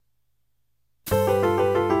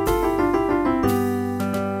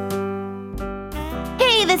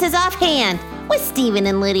this is Offhand with Steven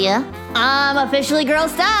and Lydia. I'm officially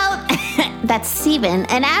grossed out. That's Steven,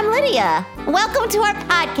 and I'm Lydia. Welcome to our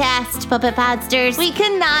podcast, Puppet Podsters. We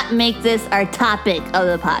cannot make this our topic of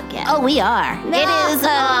the podcast. Oh, we are. No. It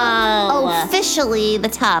is officially the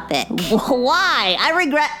topic. Why? I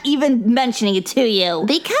regret even mentioning it to you.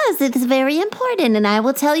 Because it's very important, and I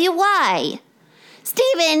will tell you why.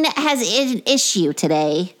 Steven has an issue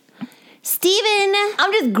today. Steven,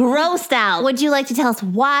 I'm just grossed out. would you like to tell us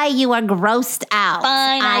why you are grossed out?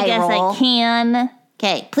 Fine, I guess I can.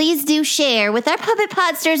 Okay, please do share with our Puppet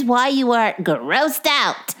Podsters why you are grossed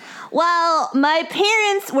out. Well, my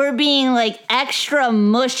parents were being like extra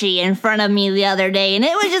mushy in front of me the other day, and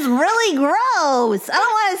it was just really gross. I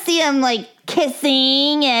don't want to see them like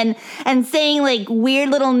kissing and saying like weird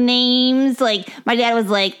little names. Like my dad was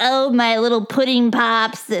like, "Oh, my little pudding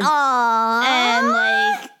pops," and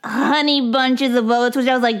like honey bunches of oats, which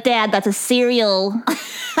I was like, "Dad, that's a cereal."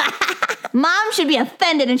 Mom should be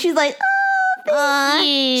offended, and she's like, "Oh,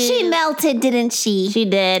 she melted, didn't she? She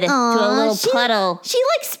did to a little puddle. She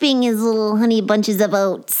likes being his little honey bunches of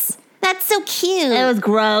oats. That's so cute. It was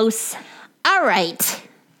gross. All right.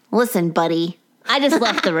 Listen, buddy. I just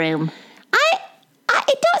left the room.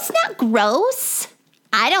 It's not gross.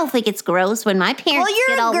 I don't think it's gross when my parents Well,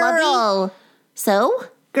 you're get all a girl. lovey. So?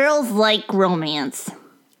 Girls like romance.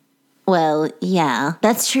 Well, yeah,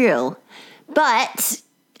 that's true. But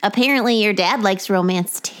apparently your dad likes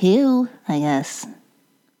romance too. I guess.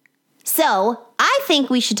 So, I think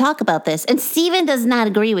we should talk about this. And Steven does not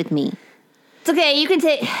agree with me. It's okay. You can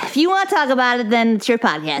take. If you want to talk about it, then it's your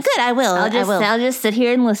podcast. Good, I will. I'll just sit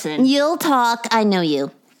here and listen. You'll talk. I know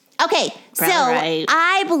you. Okay, so right.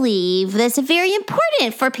 I believe that's very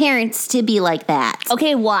important for parents to be like that.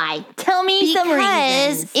 Okay, why? Tell me some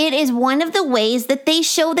Because reasons. it is one of the ways that they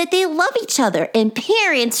show that they love each other. And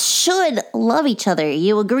parents should love each other.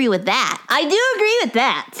 You agree with that? I do agree with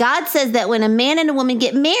that. God says that when a man and a woman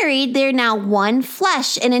get married, they're now one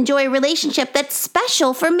flesh and enjoy a relationship that's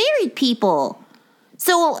special for married people.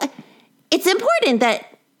 So it's important that,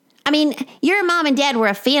 your mom and dad were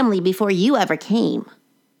a family before you ever came.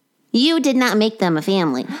 You did not make them a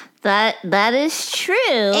family. That is true.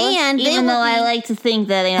 And even though I like to think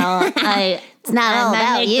that, it's not all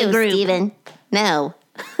about you, Steven. No.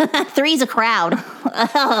 Three's a crowd.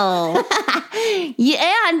 Oh.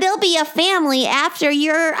 Yeah, and they'll be a family after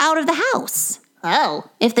you're out of the house. Oh.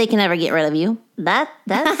 If they can ever get rid of you. That's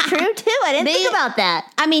true too. I didn't think about that.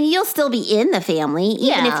 You'll still be in the family, even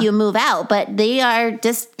Yeah. if you move out, but they are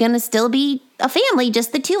just going to still be a family,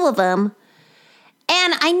 just the two of them.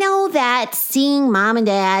 And I know that seeing mom and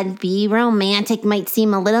dad be romantic might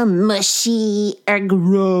seem a little mushy or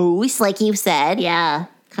gross, like you said. Yeah.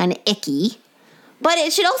 Kind of icky. But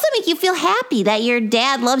it should also make you feel happy that your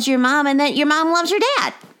dad loves your mom and that your mom loves your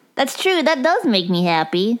dad. That's true. That does make me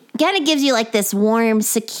happy. Kind of gives you like this warm,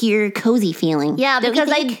 secure, cozy feeling. Yeah, Don't you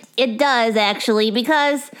because think? it does actually.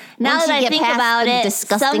 Because now Once that you I get think past about the it,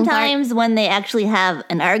 disgusting sometimes when they actually have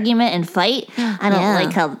an argument and fight, I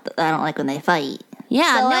don't like when they fight.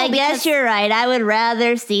 Yeah, So no, I guess you're right. I would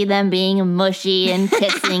rather see them being mushy and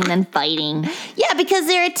kissing than fighting. Yeah, because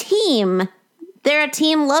they're a team. They're a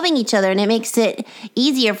team loving each other, and it makes it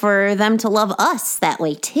easier for them to love us that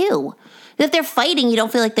way too. If they're fighting, you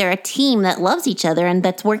don't feel like they're a team that loves each other and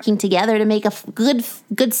that's working together to make a good,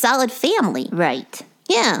 solid family. Right.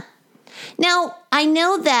 Yeah. Now, I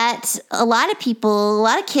know that a lot of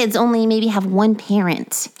kids only maybe have one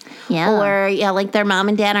parent. Yeah. Or, like their mom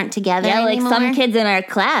and dad aren't together anymore. Like some kids in our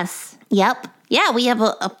class. Yep. Yeah, we have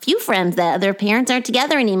a few friends that their parents aren't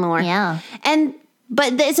together anymore. Yeah.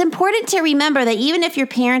 But it's important to remember that even if your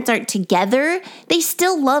parents aren't together, they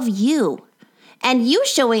still love you. And you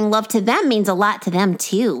showing love to them means a lot to them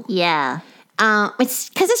too. Yeah. It's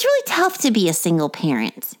because it's really tough to be a single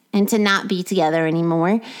parent and to not be together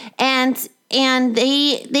anymore. And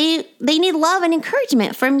they need love and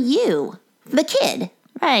encouragement from you, the kid.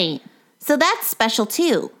 Right. So that's special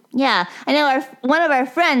too. Yeah, I know one of our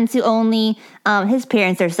friends who only his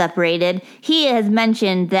parents are separated. He has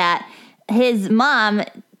mentioned that his mom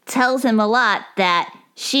tells him a lot that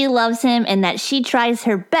she loves him and that she tries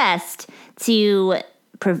her best to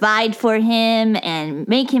provide for him and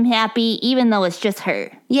make him happy, even though it's just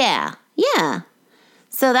her. Yeah.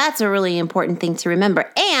 So that's a really important thing to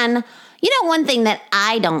remember. And one thing that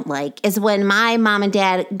I don't like is when my mom and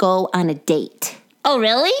dad go on a date. Oh,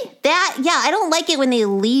 really? I don't like it when they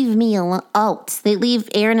leave me out. They leave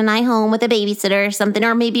Aaron and I home with a babysitter or something,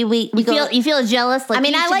 or maybe we go. You feel jealous? Like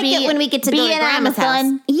I like it when we get to go to grandma's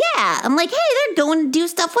house. Yeah, I'm like, hey, they're going to do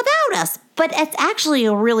stuff without us. But it's actually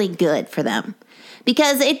really good for them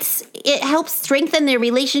because it helps strengthen their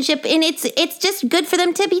relationship, and it's just good for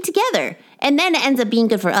them to be together. And then it ends up being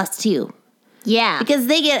good for us too. Yeah. Because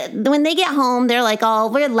when they get home, they're like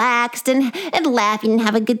all relaxed and laughing and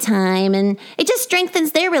have a good time. And it just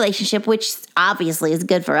strengthens their relationship, which obviously is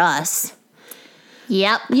good for us.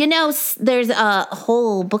 Yep. You know, there's a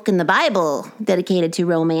whole book in the Bible dedicated to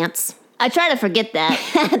romance. I try to forget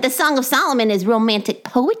that. The Song of Solomon is romantic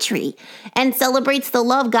poetry and celebrates the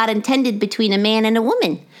love God intended between a man and a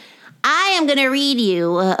woman. I am going to read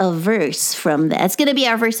you a verse from that. It's going to be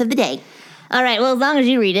our verse of the day. All right, well, as long as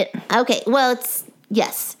you read it. Okay, well,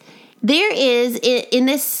 yes. There is, in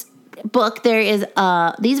this book, there is,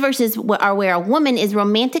 these verses are where a woman is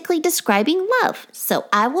romantically describing love. So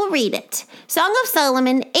I will read it. Song of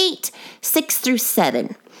Solomon 8, 6 through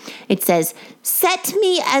 7. It says, "Set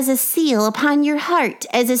me as a seal upon your heart,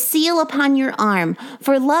 as a seal upon your arm,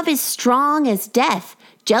 for love is strong as death.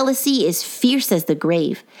 Jealousy is fierce as the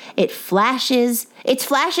grave. Its flashes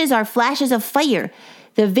are flashes of fire,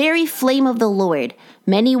 the very flame of the Lord.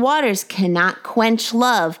 Many waters cannot quench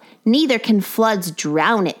love, neither can floods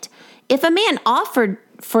drown it. If a man offered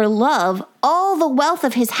for love all the wealth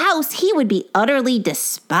of his house, he would be utterly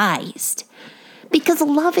despised." Because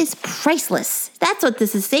love is priceless. That's what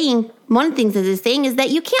this is saying. One of the things this is saying is that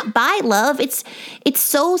you can't buy love. It's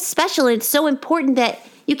so special. It's so important that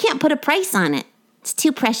you can't put a price on it. It's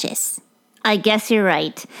too precious. I guess you're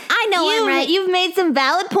right. I know I'm right. You've made some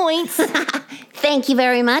valid points. Thank you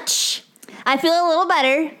very much. I feel a little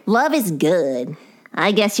better. Love is good.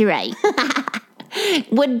 I guess you're right.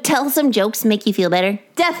 Would tell some jokes make you feel better?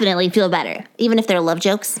 Definitely feel better. Even if they're love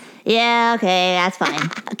jokes? Yeah, okay, that's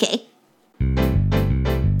fine. Okay.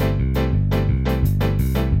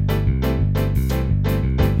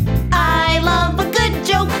 I love a good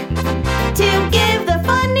joke to give the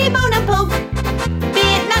funny bone a poke. Be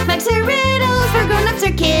it knock-knocks or riddles for grown-ups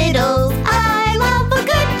or kiddles. I love a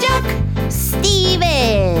good joke.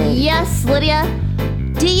 Steven. Yes, Lydia?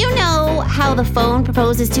 Do you know how the phone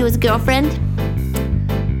proposes to his girlfriend?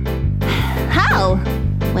 How?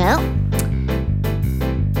 Well,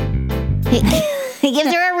 he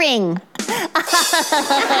gives her a ring.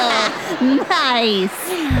 Nice.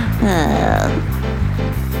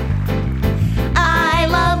 I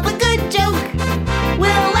love a good joke.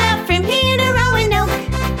 We'll laugh from here to Roanoke.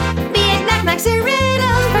 Be it knock-knocks or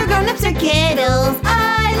riddles for grown-ups or kiddles.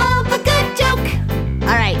 I love a good joke.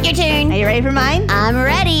 All right, your turn. Are you ready for mine? I'm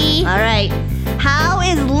ready. All right. How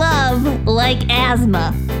is love like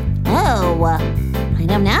asthma? Oh, I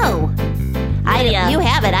don't know. You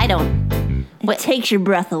have it. I don't. It takes your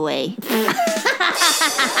breath away.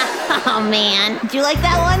 Oh man, Do you like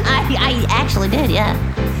that one? I actually did. Yeah.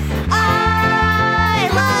 I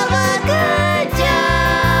love a good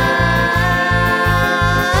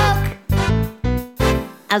joke.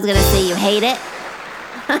 I was gonna say you hate it.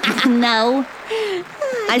 No.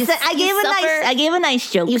 suffer? I gave a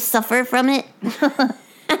nice joke. You suffer from it.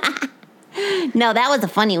 No, that was a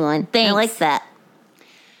funny one. Thanks. I like that.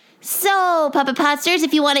 So, Puppet Podsters,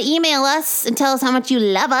 if you want to email us and tell us how much you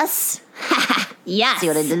love us, Yes. see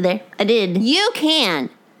what I did there? I did. You can.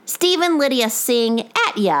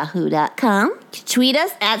 StephenLydiaSing@yahoo.com. Tweet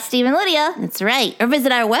us at Stephen Lydia. That's right. Or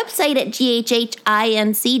visit our website at ghhinc.org.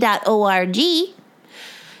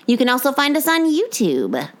 You can also find us on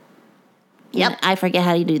YouTube. Yep. I forget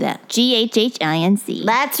how you do that. GHHINC.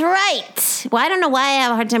 That's right. Well, I don't know why I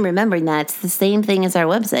have a hard time remembering that. It's the same thing as our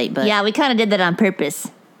website, but Yeah, we kind of did that on purpose.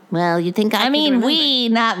 well, you think I mean, we,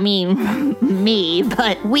 not me,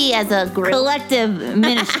 but we as a group, collective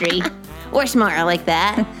ministry. we're smarter like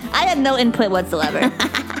that. I had no input whatsoever.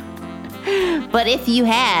 But if you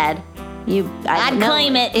had, I'd I'd know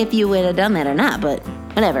claim it. if you would have done that or not. But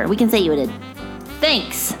whatever, we can say you did.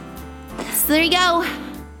 Thanks. So there you go.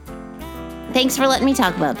 Thanks for letting me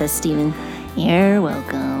talk about this, Stephen. You're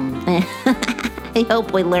welcome. I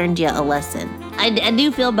hope we learned you a lesson. I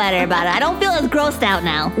do feel better about it. I don't feel as grossed out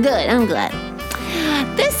now. Good, I'm glad.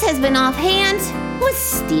 This has been Offhand with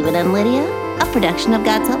Stephen and Lydia, a production of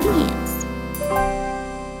God's Helping Hands.